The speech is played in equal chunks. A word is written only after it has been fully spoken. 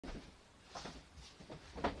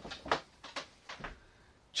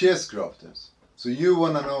Cheers, crafters. So you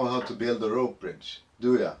wanna know how to build a rope bridge,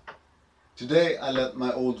 do ya? Today I let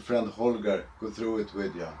my old friend Holgar go through it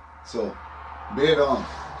with ya. So, beat on.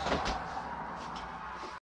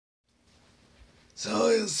 So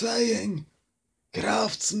you're saying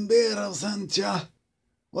crafts and beers, aren't ya?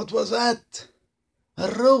 What was that? A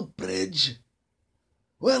rope bridge?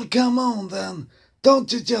 Well, come on then.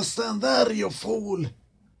 Don't you just stand there, you fool.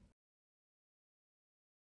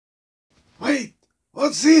 Wait,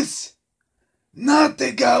 what's this? Not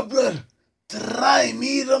a gobbler. Try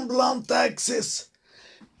medium blunt axes.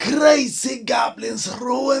 Crazy goblins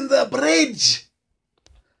ruin the bridge.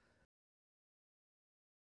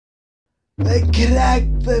 They crack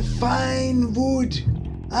the fine wood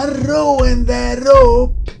and ruin the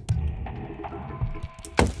rope.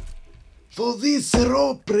 For this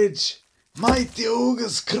rope bridge, mighty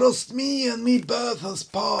ogres crossed me and me Bertha's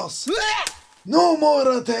pass. No more,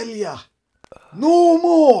 I tell ya. No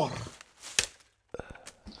more.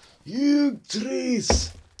 Huge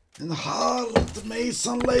trees and hard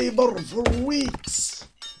mason labor for weeks.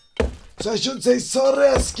 So I should say sorry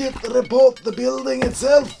I skipped to report the building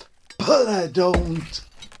itself, but I don't.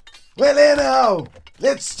 Well, anyhow,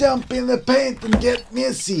 let's jump in the paint and get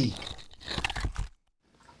messy.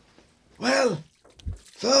 Well,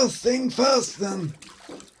 first thing first then.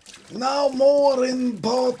 Now more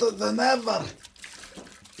important than ever.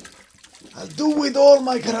 I'll do with all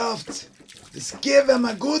my crafts is give him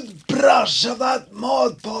a good brush of that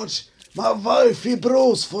Mod Podge my wifey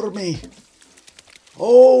brews for me.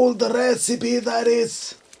 Old recipe that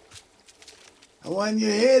is. And when you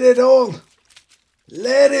hit it all,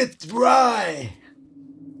 let it dry.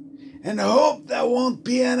 And hope there won't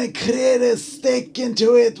be any critters sticking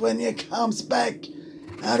to it when you comes back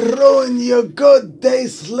and ruin your good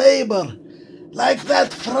day's labor like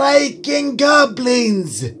that freaking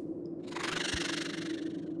goblins.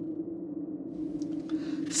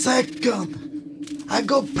 Second, I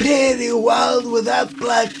go pretty wild with that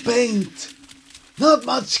black paint. Not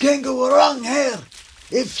much can go wrong here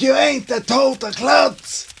if you ain't a total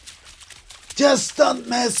klutz. Just don't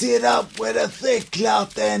mess it up with a thick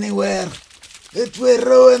cloth anywhere. It will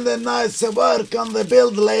ruin the nice work on the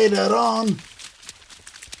build later on.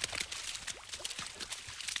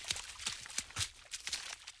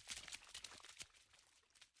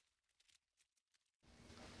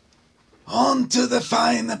 On to the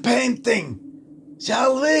fine painting,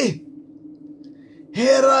 shall we?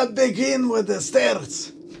 Here I begin with the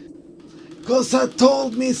stairs. 'Cause I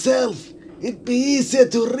told myself it'd be easier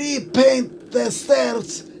to repaint the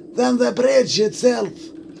stairs than the bridge itself.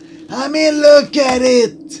 I mean, look at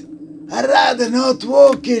it. I'd rather not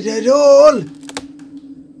walk it at all.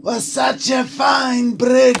 Was such a fine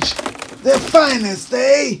bridge. The finest,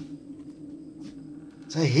 eh?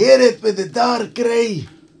 So hit it with the dark grey.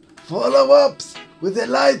 Follow-ups with the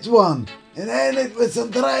light one. And end it with some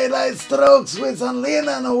dry light strokes with some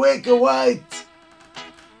linen and wicker white.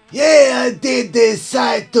 Yeah, I did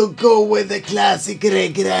decide to go with the classic grey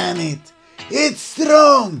granite. It's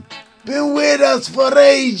strong. Been with us for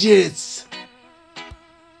ages.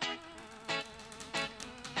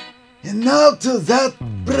 And now to that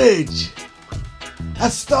bridge. I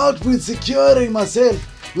start with securing myself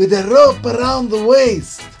with a rope around the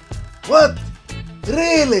waist. What?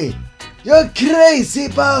 Really? You crazy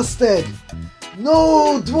bastard!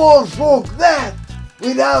 No dwarf walk that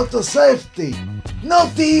without a safety.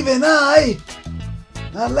 Not even I!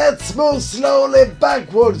 Now let's move slowly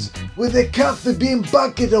backwards with a coffee bean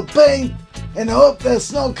bucket of paint and hope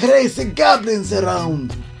there's no crazy goblins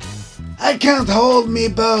around. I can't hold me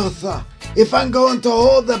Bertha if I'm going to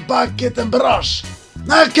hold the bucket and brush.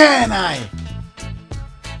 Now can I?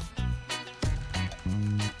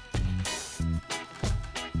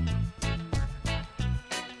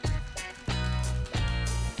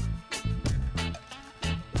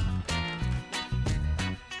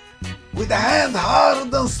 With a hand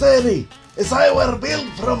hard and steady, as I were built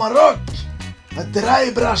from a rock, a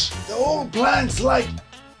dry brush the old planks like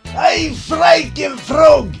a freaking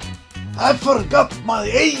frog. I forgot my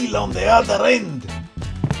ale on the other end.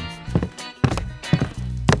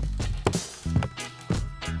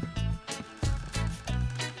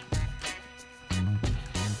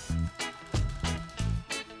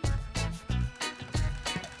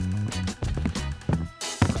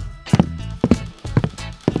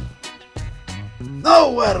 Now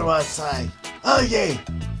where was I? Oh yeah,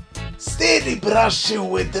 steady brushing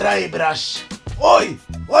with dry brush. Oi,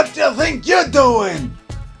 what do you think you're doing?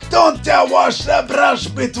 Don't you wash the brush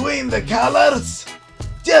between the colors?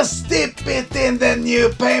 Just dip it in the new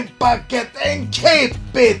paint bucket and keep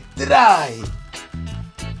it dry.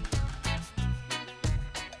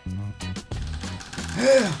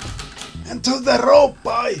 And to the rope,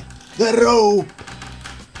 boy. The rope.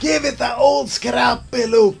 Give it an old scrappy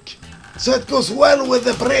look, so it goes well with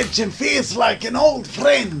the bridge and feels like an old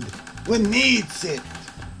friend when needs it.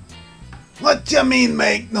 What you mean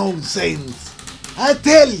make no sense? I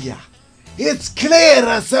tell ya, it's clear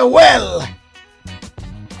as a well.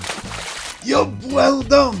 Job well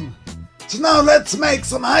done. So now let's make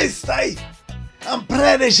some haste, eh? I'm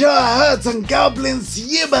pretty sure I heard some goblins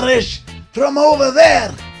gibberish from over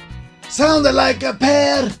there. Sounded like a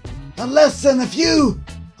pair, and less than a few.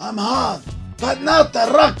 I'm hard, but not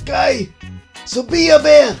a rock guy. So be a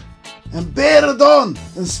bear, and bear it on,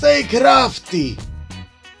 and stay crafty.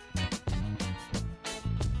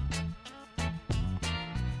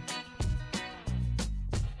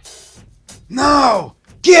 Now,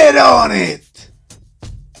 get on it!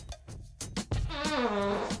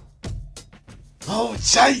 Oh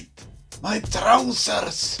shit, my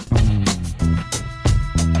trousers!